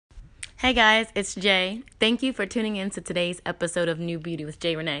Hey guys, it's Jay. Thank you for tuning in to today's episode of New Beauty with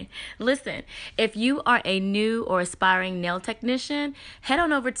Jay Renee. Listen, if you are a new or aspiring nail technician, head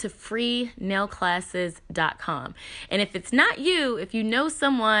on over to freenailclasses.com. And if it's not you, if you know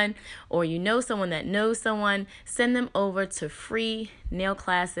someone or you know someone that knows someone, send them over to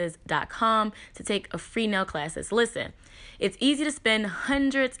freenailclasses.com to take a free nail classes. Listen, it's easy to spend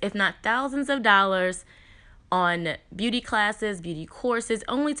hundreds, if not thousands of dollars on beauty classes, beauty courses,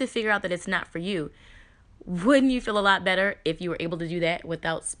 only to figure out that it's not for you. Wouldn't you feel a lot better if you were able to do that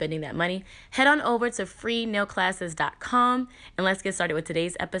without spending that money? Head on over to freenailclasses.com and let's get started with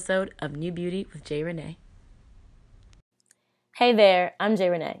today's episode of New Beauty with Jay Renee. Hey there, I'm Jay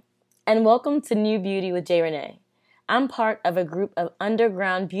Renee, and welcome to New Beauty with Jay Renee. I'm part of a group of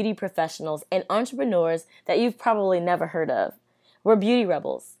underground beauty professionals and entrepreneurs that you've probably never heard of. We're beauty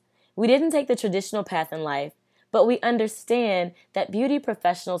rebels. We didn't take the traditional path in life, but we understand that beauty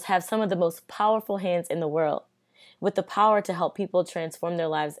professionals have some of the most powerful hands in the world, with the power to help people transform their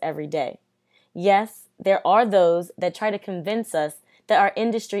lives every day. Yes, there are those that try to convince us that our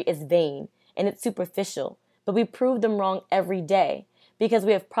industry is vain and it's superficial, but we prove them wrong every day because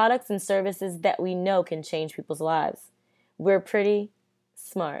we have products and services that we know can change people's lives. We're pretty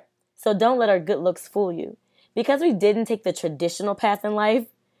smart, so don't let our good looks fool you. Because we didn't take the traditional path in life,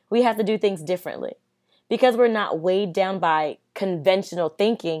 we have to do things differently. Because we're not weighed down by conventional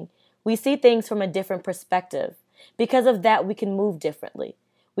thinking, we see things from a different perspective. Because of that, we can move differently.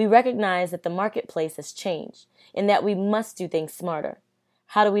 We recognize that the marketplace has changed and that we must do things smarter.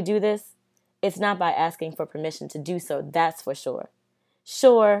 How do we do this? It's not by asking for permission to do so, that's for sure.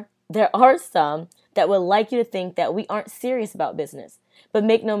 Sure, there are some that would like you to think that we aren't serious about business, but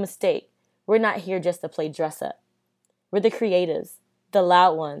make no mistake, we're not here just to play dress up. We're the creatives, the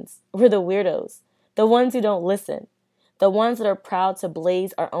loud ones, we're the weirdos. The ones who don't listen, the ones that are proud to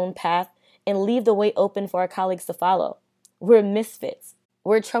blaze our own path and leave the way open for our colleagues to follow. We're misfits.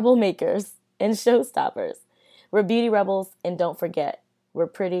 We're troublemakers and showstoppers. We're beauty rebels, and don't forget, we're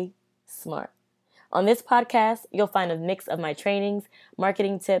pretty smart. On this podcast, you'll find a mix of my trainings,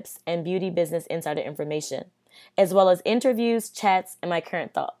 marketing tips, and beauty business insider information, as well as interviews, chats, and my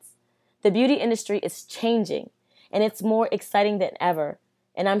current thoughts. The beauty industry is changing, and it's more exciting than ever,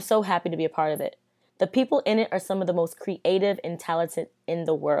 and I'm so happy to be a part of it. The people in it are some of the most creative and talented in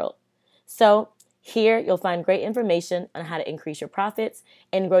the world. So here you'll find great information on how to increase your profits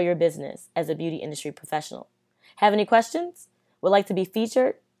and grow your business as a beauty industry professional. Have any questions? Would like to be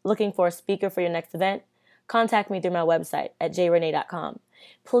featured? Looking for a speaker for your next event? Contact me through my website at jrenee.com.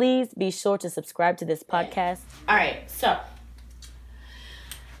 Please be sure to subscribe to this podcast. All right, so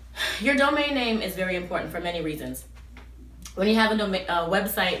your domain name is very important for many reasons. When you have a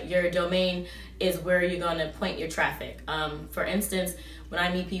website, your domain is where you're going to point your traffic. For instance, when I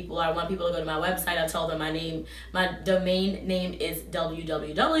meet people, I want people to go to my website. I tell them my domain name is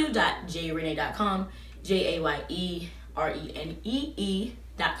www.jayrenee.com,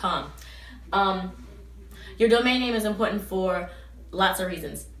 JAYERENEE.com. Your domain name is important for lots of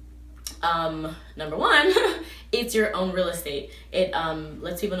reasons. Number one, it's your own real estate. It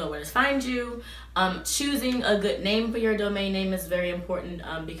lets people know where to find you. Choosing a good name for your domain name is very important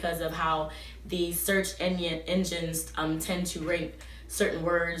because of how the search engines tend to rank certain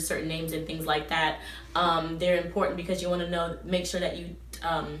words, certain names, and things like that. They're important because you want to make sure that you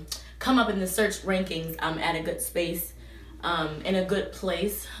come up in the search rankings at a good space, in a good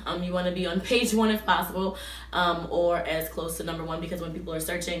place. You want to be on page one if possible, or as close to number one, because when people are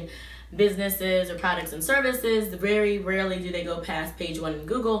searching businesses or products and services, very rarely do they go past page one in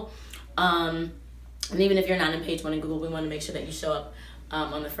Google. And even if you're not in page one in Google, we want to make sure that you show up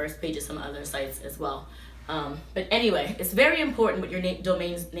on the first page of some other sites as well. But anyway, it's very important what your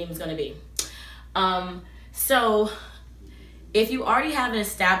domain name is going to be. So if you already have an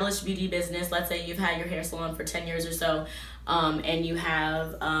established beauty business, let's say you've had your hair salon for 10 years or so, and you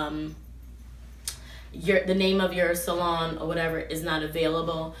have the name of your salon or whatever is not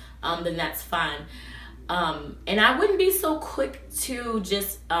available, then that's fine. And I wouldn't be so quick to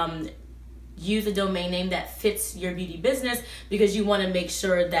just use a domain name that fits your beauty business, because you want to make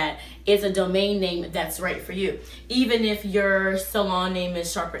sure that it's a domain name that's right for you. Even if your salon name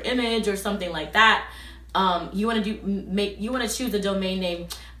is Sharper Image or something like that, you want to choose a domain name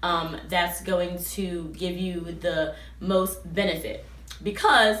that's going to give you the most benefit.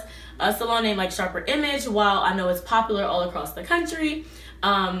 Because a salon name like Sharper Image, while I know it's popular all across the country,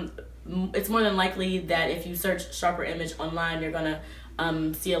 it's more than likely that if you search Sharper Image online, you're gonna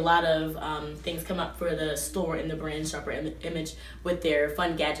see a lot of things come up for the store in the brand Sharper Image with their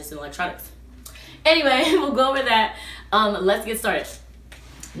fun gadgets and electronics. Anyway, we'll go over that. Let's get started.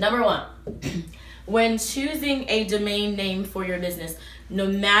 Number one, when choosing a domain name for your business, no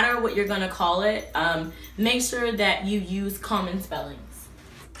matter what you're going to call it, make sure that you use common spellings.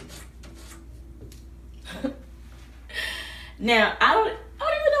 Now, I don't even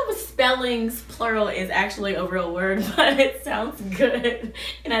know if spellings plural is actually a real word, but it sounds good,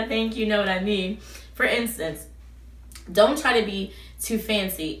 and I think you know what I mean. For instance, don't try to be too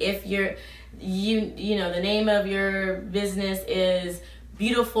fancy. If you know the name of your business is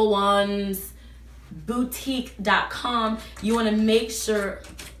Beautiful Ones Boutique.com, you want to make sure,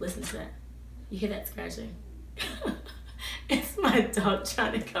 listen to that. You hear that scratching? It's my dog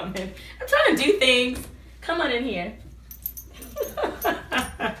trying to come in. I'm trying to do things. Come on in here.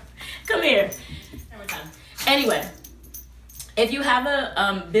 Come here. Anyway, if you have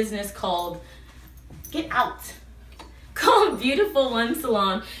a business called Beautiful One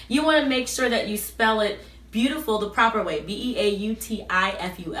Salon, you want to make sure that you spell it beautiful the proper way.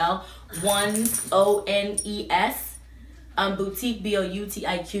 BEAUTIFUL, ones, ONES, boutique,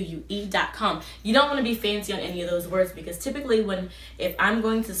 BOUTIQUE.com. You don't want to be fancy on any of those words, because typically if I'm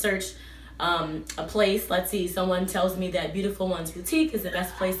going to search a place, let's see, someone tells me that Beautiful Ones Boutique is the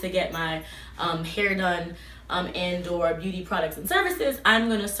best place to get my hair done and or beauty products and services, I'm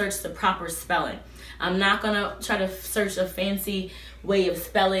going to search the proper spelling. I'm not going to try to search a fancy way of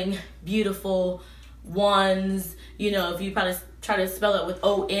spelling Beautiful Ones. You know, if you probably try to spell it with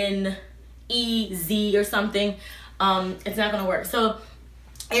ONEZ or something, it's not going to work. So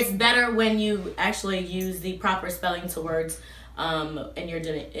it's better when you actually use the proper spelling to words in your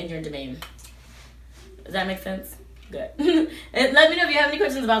domain. Does that make sense? Good. And let me know if you have any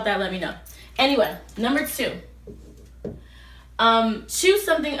questions about that. Let me know. Anyway, number 2, choose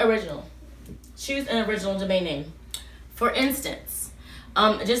something original. Choose an original domain name. For instance,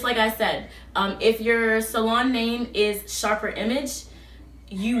 just like I said, if your salon name is Sharper Image,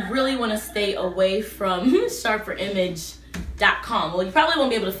 you really want to stay away from sharperimage.com. Well, you probably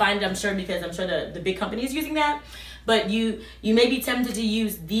won't be able to find it, I'm sure, because I'm sure the big company is using that. But you may be tempted to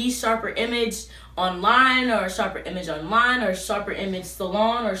use the Sharper Image online, or Sharper Image online, or Sharper Image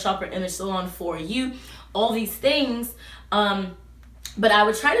Salon, or Sharper Image Salon for you. All these things. But I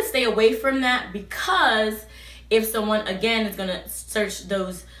would try to stay away from that, because if someone, again, is going to search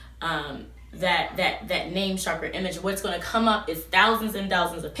those that name Sharper Image, what's going to come up is thousands and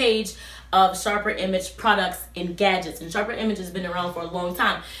thousands of pages of Sharper Image products and gadgets. And Sharper Image has been around for a long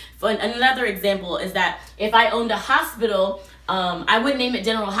time. For another example is that if I owned a hospital, I would name it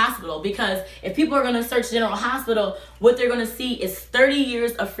General Hospital, because if people are going to search General Hospital, what they're going to see is 30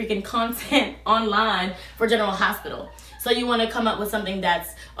 years of freaking content online for General Hospital. So you want to come up with something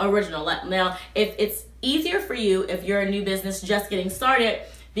that's original. Now, if it's easier for you, if you're a new business just getting started,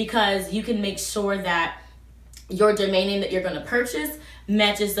 because you can make sure that your domain name that you're going to purchase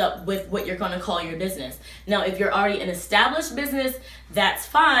matches up with what you're going to call your business. Now, if you're already an established business, that's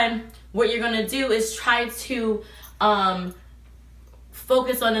fine. What you're going to do is try to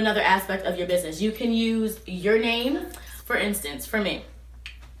focus on another aspect of your business. You can use your name. For instance, for me,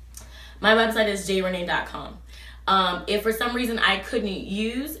 my website is jrenee.com. If for some reason I couldn't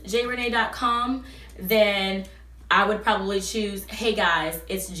use jrenee.com, then I would probably choose, hey guys,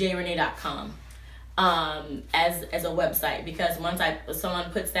 it's jrenee.com as a website, because once someone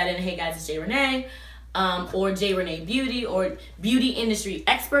puts that in, hey guys, it's jrenee, or jrenee beauty, or beauty industry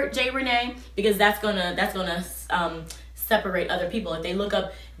expert jrenee, because that's gonna separate other people. If they look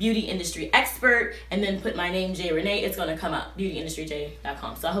up beauty industry expert and then put my name jrenee, it's gonna come up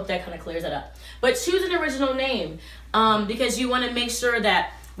beautyindustryj.com. So I hope that kind of clears it up. But choose an original name, because you want to make sure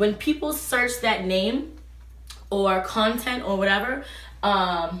that when people search that name or content or whatever,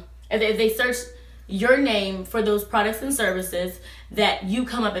 if they search your name for those products and services, that you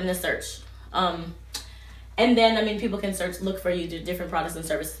come up in the search. And then, I mean, people can look for you, do different products and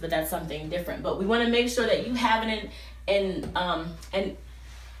services, but that's something different. But we want to make sure that you have an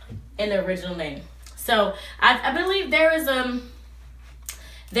original name. So I believe there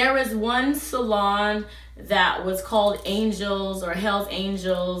was one salon that was called Angels or Hell's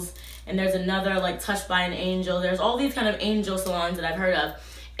Angels, and there's another like Touched by an Angel. There's all these kind of angel salons that I've heard of,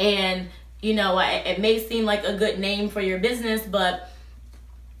 and you know, it may seem like a good name for your business, but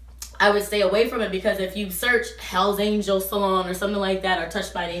I would stay away from it, because if you search Hell's Angel Salon or something like that, or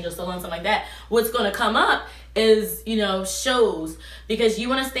Touched by an Angel Salon, something like that, what's going to come up is, you know, shows, because you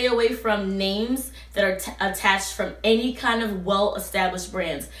want to stay away from names that are attached from any kind of well-established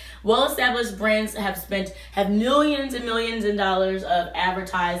brands. Well-established brands have millions and millions of dollars of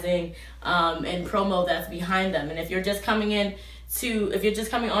advertising and promo that's behind them. And if you're just coming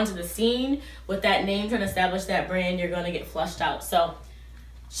onto the scene with that name trying to establish that brand, you're going to get flushed out. So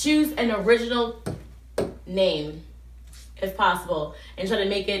choose an original name if possible and try to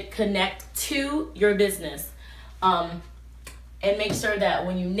make it connect to your business. And make sure that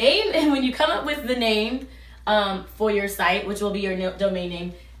when you name and when you come up with the name for your site, which will be your domain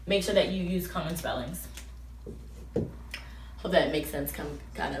name, make sure that you use common spellings. Hope that makes sense.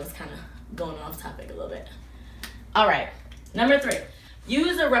 I was kind of going off topic a little bit. All right, number 3,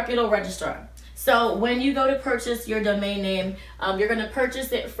 use a reputable registrar. So when you go to purchase your domain name, you're going to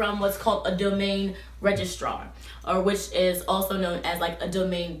purchase it from what's called a domain registrar, or which is also known as like a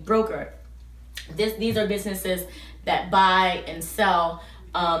domain broker. These are businesses that buy and sell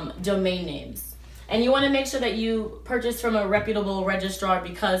domain names. And you want to make sure that you purchase from a reputable registrar,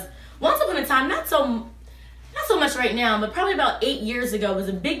 because once upon a time, not so much right now, but probably about 8 years ago, it was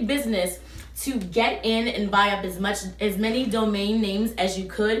a big business to get in and buy up as many domain names as you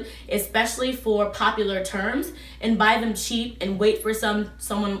could, especially for popular terms, and buy them cheap and wait for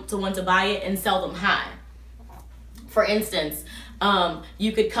someone to want to buy it and sell them high. For instance,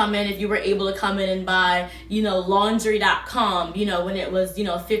 you could come in, if you were able to come in and buy, laundry.com, when it was,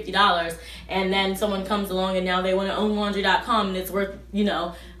 $50, and then someone comes along and now they want to own laundry.com and it's worth,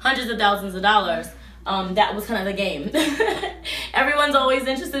 hundreds of thousands of dollars. That was kind of the game. Everyone's always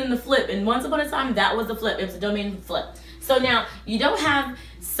interested in the flip, and once upon a time, that was the flip. It was a domain flip. So now you don't have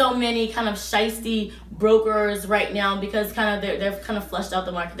so many kind of shiesty brokers right now, because they've kind of flushed out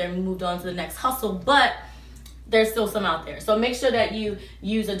the market. They're moved on to the next hustle, but there's still some out there. So make sure that you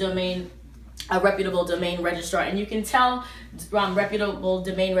use a reputable domain registrar. And you can tell reputable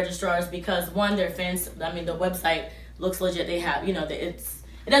domain registrars because, one, their fans, the website looks legit. They have,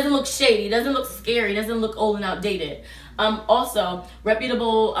 it doesn't look shady, it doesn't look scary, it doesn't look old and outdated. Also,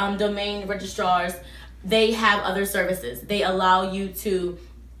 reputable domain registrars, they have other services. They allow you to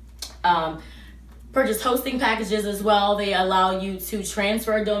purchase hosting packages as well. They allow you to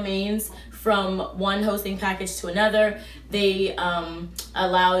transfer domains from one hosting package to another. They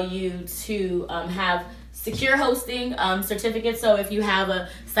allow you to have secure hosting certificates. So if you have a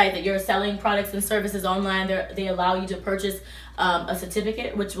site that you're selling products and services online, they allow you to purchase a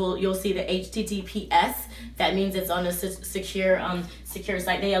certificate, which you'll see the HTTPS. That means it's on a secure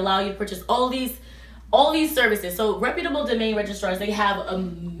site. They allow you to purchase all these services. So reputable domain registrars, they have a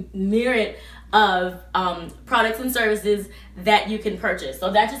myriad of products and services that you can purchase.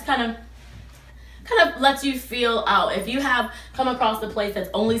 So that just kind of lets you feel out. If you have come across a place that's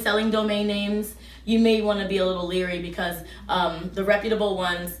only selling domain names, you may want to be a little leery, because the reputable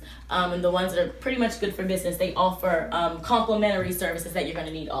ones and the ones that are pretty much good for business, they offer complementary services that you're going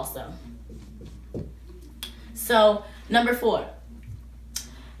to need also. So number 4,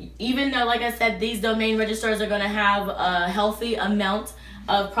 even though, like I said, these domain registrars are going to have a healthy amount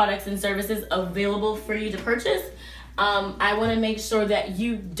of products and services available for you to purchase, I want to make sure that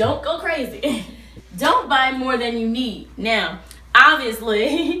you don't go crazy. Don't buy more than you need. Now,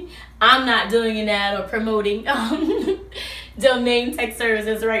 obviously, I'm not doing an ad or promoting domain tech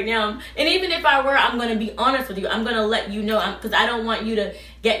services right now. And even if I were, I'm going to be honest with you. I'm going to let you know, because I don't want you to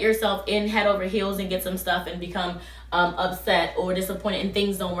get yourself in head over heels and get some stuff and become upset or disappointed and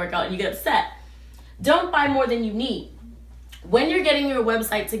things don't work out and you get upset. Don't buy more than you need. When you're getting your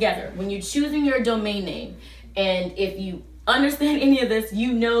website together, when you're choosing your domain name, and if you understand any of this,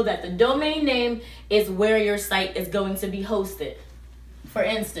 you know that the domain name is where your site is going to be hosted. For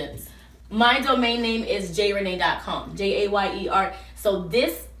instance, my domain name is jayrenee.com, Jayer. So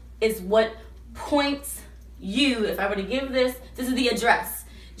this is what points you, if I were to give this is the address.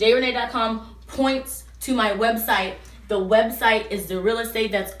 jayrenee.com points to my website. The website is the real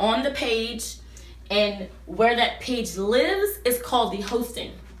estate that's on the page, and where that page lives is called the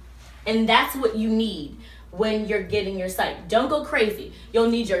hosting. And that's what you need when you're getting your site. Don't go crazy. You'll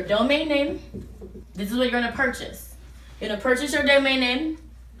need your domain name. This is what you're going to purchase. You're going to purchase your domain name.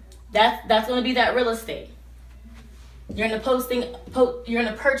 That's going to be that real estate. You're going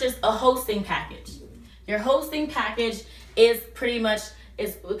to purchase a hosting package. Your hosting package is pretty much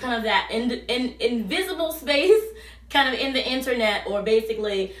kind of that invisible space, kind of in the internet, or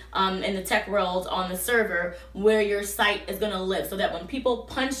basically in the tech world on the server where your site is going to live, so that when people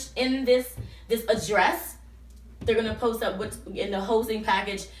punch in this address, they're going to post up what's in the hosting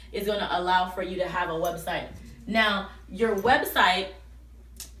package is going to allow for you to have a website. Now, your website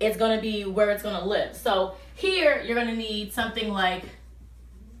is going to be where it's going to live. So here you're going to need something like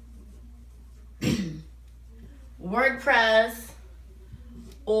WordPress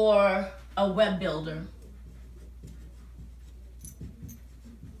or a web builder.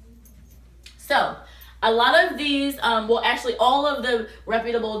 So a lot of these, actually all of the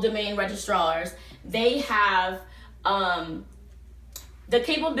reputable domain registrars, they have the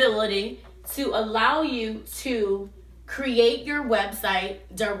capability to allow you to create your website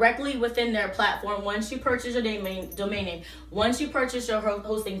directly within their platform. Once you purchase your domain name, once you purchase your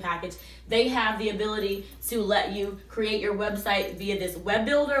hosting package, they have the ability to let you create your website via this web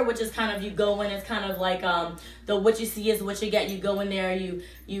builder, which is kind of, you go in, it's kind of like the what you see is what you get. You go in there, you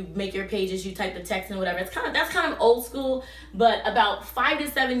make your pages, you type the text and whatever. That's kind of old school, but about 5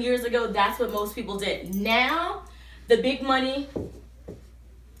 to 7 years ago, that's what most people did. Now, the big money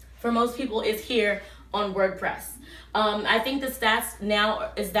for most people is here on WordPress. I think the stats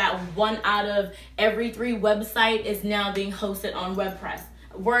now is that 1 out of every 3 website is now being hosted on WordPress.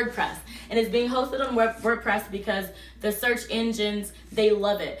 And it's being hosted on WordPress because the search engines, they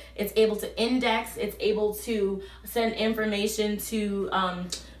love it. It's able to index, it's able to send information to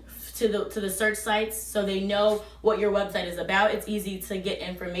the search sites, so they know what your website is about. It's easy to get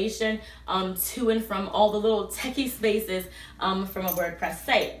information to and from all the little techie spaces from a WordPress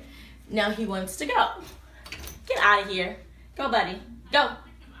site. Now he wants to go. Get out of here. Go, buddy. Go.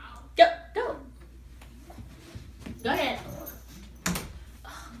 Go. Go. Go ahead.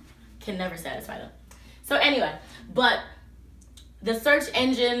 Can never satisfy them. So anyway, but the search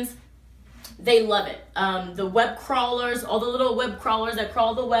engines, they love it. The web crawlers, all the little web crawlers that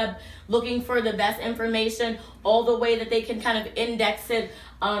crawl the web looking for the best information, all the way that they can kind of index it,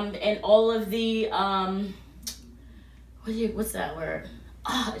 and all of the, what's that word?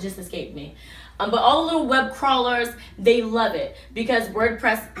 It just escaped me. But all the little web crawlers, they love it because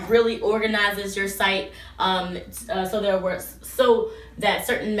WordPress really organizes your site so that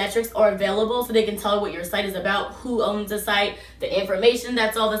certain metrics are available, so they can tell what your site is about, who owns the site, the information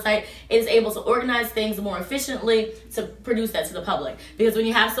that's on the site. It is able to organize things more efficiently to produce that to the public. Because when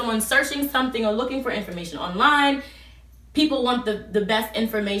you have someone searching something or looking for information online, people want the best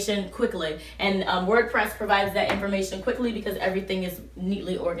information quickly. And WordPress provides that information quickly because everything is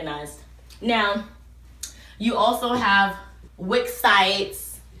neatly organized. Now, you also have Wix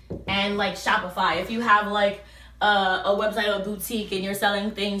sites and like Shopify. If you have like a website or a boutique and you're selling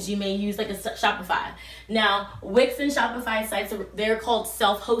things, you may use like a Shopify. Now, Wix and Shopify sites, they're called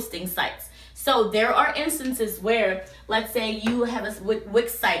self-hosting sites. So there are instances where, let's say you have a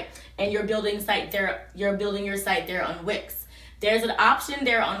Wix site and you're building your site there on Wix. There's an option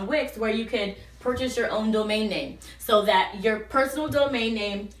there on Wix where you could purchase your own domain name so that your personal domain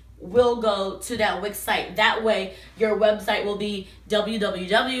name will go to that Wix site. That way, your website will be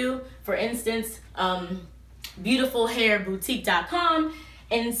www, for instance, beautifulhairboutique.com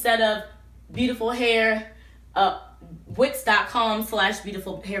instead of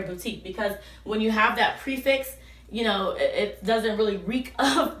Wix.com/beautifulhairboutique, because when you have that prefix, it doesn't really reek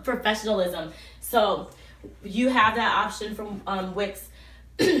of professionalism. So you have that option from Wix,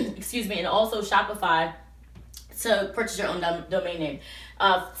 excuse me, and also Shopify to purchase your own domain name.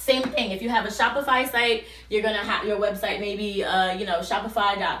 Same thing, if you have a Shopify site, you're gonna have your website maybe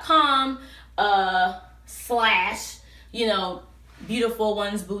shopify.com /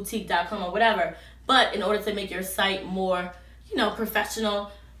 beautifulonesboutique.com or whatever. But in order to make your site more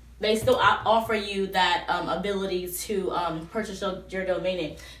professional, they still offer you that ability to purchase your domain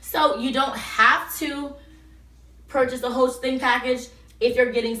name. So you don't have to purchase a hosting package if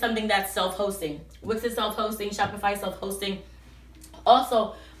you're getting something that's self-hosting. Wix is self-hosting, Shopify self-hosting.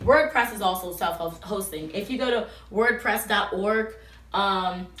 Also, WordPress is also self-hosting. If you go to wordpress.org,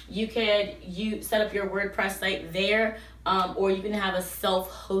 you set up your WordPress site there, or you can have a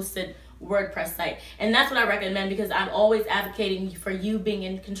self-hosted WordPress site. And that's what I recommend, because I'm always advocating for you being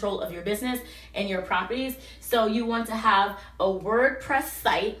in control of your business and your properties. So you want to have a WordPress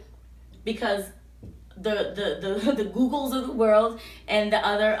site because the Googles of the world and the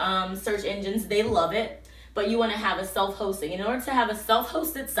other search engines, they love it. But you want to have a self-hosting. In order to have a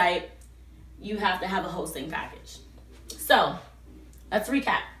self-hosted site, you have to have a hosting package. So let's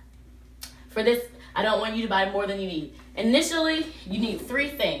recap. For this, I don't want you to buy more than you need. Initially, you need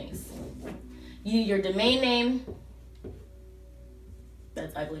 3 things. You need your domain name.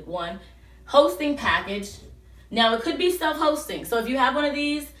 That's, I believe, 1. Hosting package. Now, it could be self-hosting. So if you have one of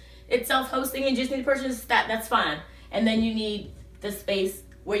these, it's self-hosting and you just need to purchase that, that's fine. And then you need the space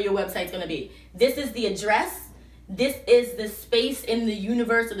where your website's going to be. This is the address. This is the space in the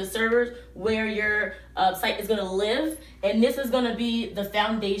universe of the servers where your site is going to live. And this is going to be the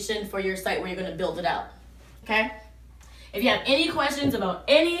foundation for your site where you're going to build it out. Okay? If you have any questions about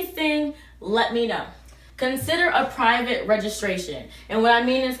anything, let me know. Consider a private registration. And what I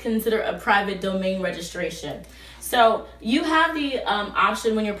mean is consider a private domain registration. So you have the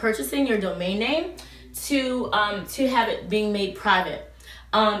option when you're purchasing your domain name to have it being made private.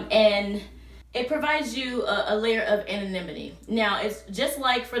 And it provides you a layer of anonymity. Now, it's just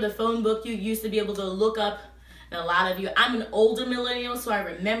like for the phone book, you used to be able to look up, and a lot of you, I'm an older millennial, so I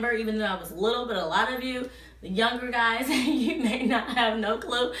remember, even though I was little, but a lot of you, the younger guys, you may not have no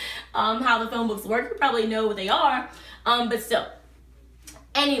clue how the phone books work. You probably know what they are, but still.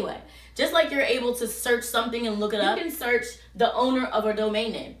 Anyway, just like you're able to search something and look it up, you can search the owner of a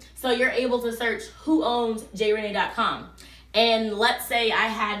domain name. So you're able to search who owns jrenee.com. And let's say I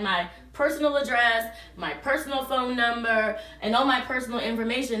had my personal address, my personal phone number, and all my personal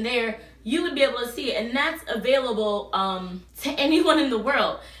information there, you would be able to see it. And that's available to anyone in the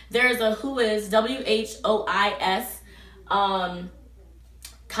world. There's a Whois, W-H-O-I-S,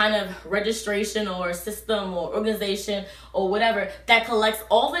 kind of registration or system or organization or whatever that collects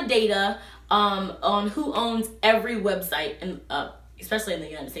all the data on who owns every website, and especially in the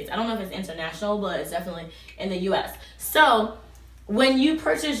United States. I don't know if it's international, but it's definitely in the US. So when you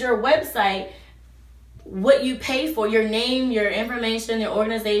purchase your website, what you pay for, your name, your information, your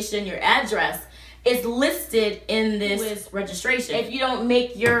organization, your address, is listed in this registration. If you don't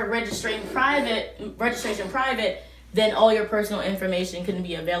make your registration private, then all your personal information can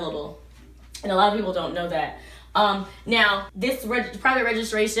be available. And a lot of people don't know that. Now, this private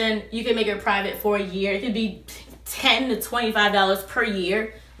registration, you can make it private for a year. It could be $10 to $25 per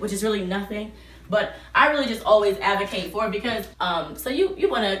year, which is really nothing. But I really just always advocate for it because so you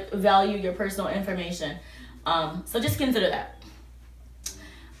want to value your personal information. So just consider that.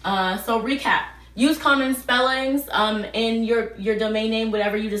 So recap. Use common spellings in your domain name,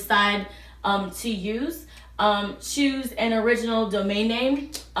 whatever you decide to use. Choose an original domain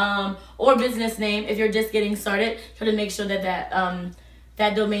name or business name if you're just getting started. Try to make sure that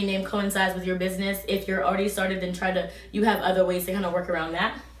domain name coincides with your business. If you're already started, then you have other ways to kind of work around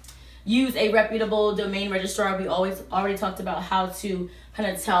that. Use a reputable domain registrar. We already talked about how to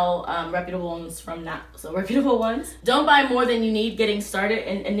kind of tell reputable ones from not so reputable ones. Don't buy more than you need getting started.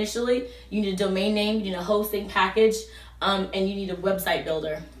 And initially, you need a domain name, you need a hosting package, and you need a website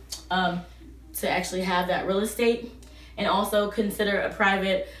builder to actually have that real estate. And also consider a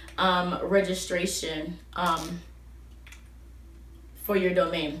private registration for your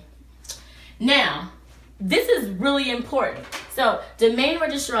domain. Now, this is really important. So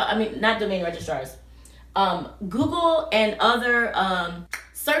not domain registrars. Google and other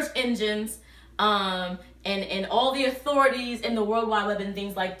search engines and all the authorities in the World Wide Web and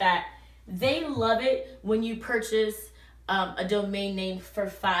things like that, they love it when you purchase a domain name for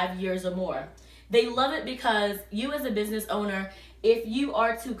 5 years or more. They love it because you as a business owner, if you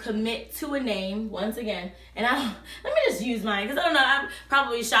are to commit to a name, once again, and let me just use mine, because I don't know, I'm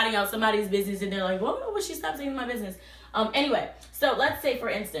probably shouting out somebody's business and they're like, well, would she stop saying my business? Anyway, so let's say, for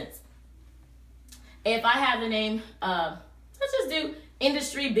instance, if I have the name, let's just do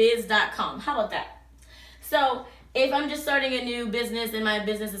industrybiz.com. How about that? So if I'm just starting a new business and my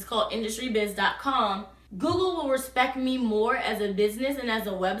business is called industrybiz.com, Google will respect me more as a business and as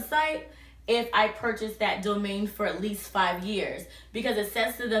a website if I purchase that domain for at least 5 years, because it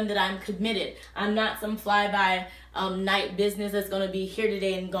says to them that I'm committed. I'm not some fly-by-night business that's going to be here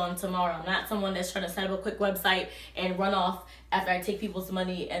today and gone tomorrow. I'm not someone that's trying to set up a quick website and run off after I take people's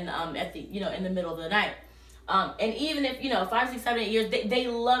money and at the in the middle of the night. And even if 5, 6, 7, 8 years, they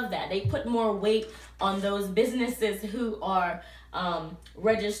love that. They put more weight on those businesses who are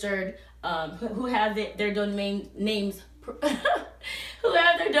registered, who have their domain names. Who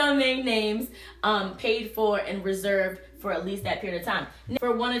have their domain names paid for and reserved for at least that period of time,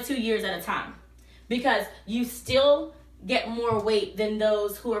 for 1 or 2 years at a time, because you still get more weight than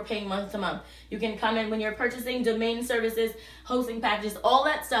those who are paying month to month. You can come in when you're purchasing domain services, hosting packages, all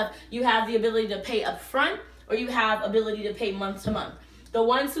that stuff. You have the ability to pay up front, or you have ability to pay month to month. The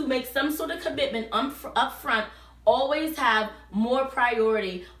ones who make some sort of commitment up front always have more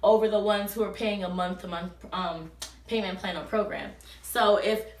priority over the ones who are paying a month to month payment plan or program. So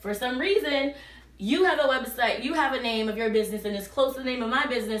if for some reason you have a website, you have a name of your business and it's close to the name of my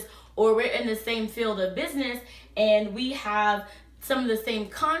business, or we're in the same field of business and we have some of the same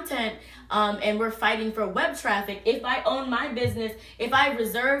content and we're fighting for web traffic, if I own my business, if I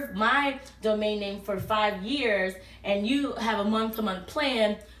reserve my domain name for 5 years and you have a month-to-month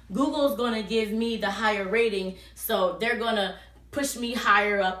plan, Google's going to give me the higher rating, so they're going to push me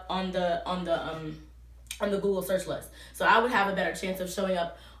higher up on the Google search list. So I would have a better chance of showing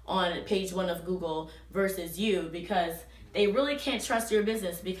up on page 1 of Google versus you, because they really can't trust your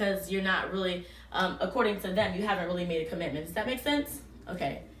business because you're not really, according to them, you haven't really made a commitment. Does that make sense?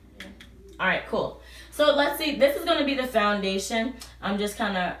 Okay. All right, cool. So let's see. This is going to be the foundation. I'm just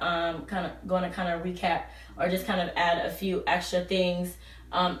kind of going to recap or just kind of add a few extra things.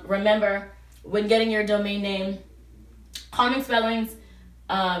 Remember, when getting your domain name, common spellings.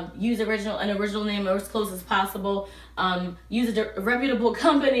 Use an original name as close as possible. Use a reputable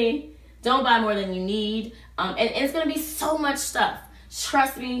company. Don't buy more than you need. And it's going to be so much stuff.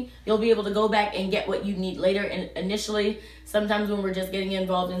 Trust me, you'll be able to go back and get what you need later. And initially, sometimes when we're just getting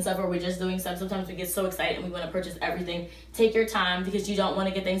involved in stuff or we're just doing stuff, sometimes we get so excited and we want to purchase everything. Take your time, because you don't want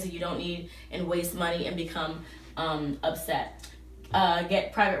to get things that you don't need and waste money and become upset.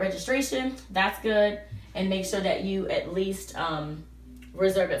 Get private registration. That's good. And make sure that you at least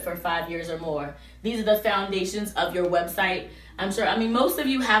reserve it for 5 years or more. These are the foundations of your website. I'm sure, most of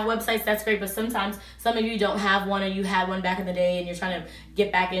you have websites, that's great, but sometimes some of you don't have one, or you had one back in the day and you're trying to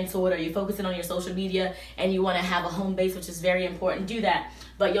get back into it, or you're focusing on your social media and you want to have a home base, which is very important. Do that.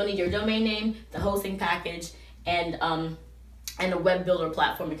 But you'll need your domain name, the hosting package, and a web builder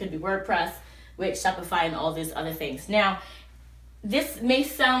platform. It could be WordPress, Wix, Shopify, and all these other things. Now, this may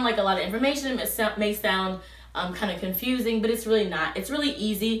sound like a lot of information. It may sound kind of confusing, but it's really not. It's really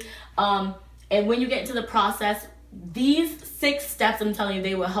easy. And when you get into the process, these 6 steps, I'm telling you,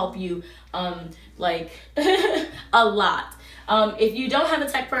 they will help you like a lot. If you don't have a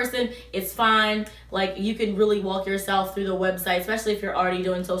tech person, it's fine. Like, you can really walk yourself through the website, especially if you're already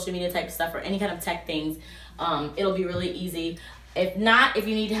doing social media type stuff or any kind of tech things. It'll be really easy. If not, if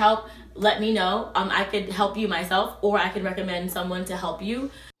you need help, let me know. I could help you myself, or I could recommend someone to help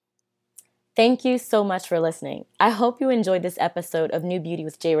you. Thank you so much for listening. I hope you enjoyed this episode of New Beauty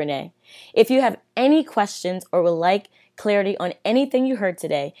with Jay Renee. If you have any questions or would like clarity on anything you heard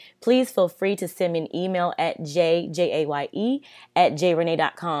today, please feel free to send me an email at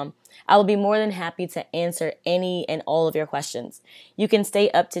jaye@jrenee.com. I will be more than happy to answer any and all of your questions. You can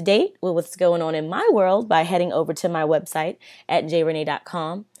stay up to date with what's going on in my world by heading over to my website at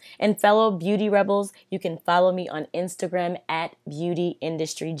jrenee.com. And fellow beauty rebels, you can follow me on Instagram at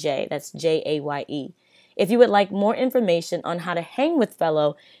beautyindustryj. That's Jaye. If you would like more information on how to hang with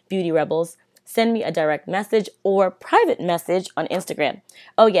fellow beauty rebels, send me a direct message or private message on Instagram.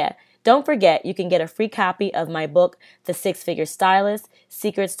 Oh yeah, don't forget, you can get a free copy of my book, The Six-Figure Stylist: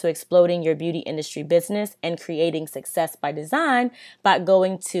 Secrets to Exploding Your Beauty Industry Business and Creating Success by Design, by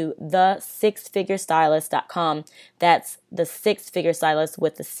going to thesixfigurestylist.com. That's the Six-Figure Stylist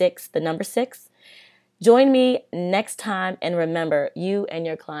with the number 6. Join me next time, and remember, you and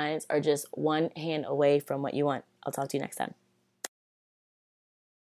your clients are just one hand away from what you want. I'll talk to you next time.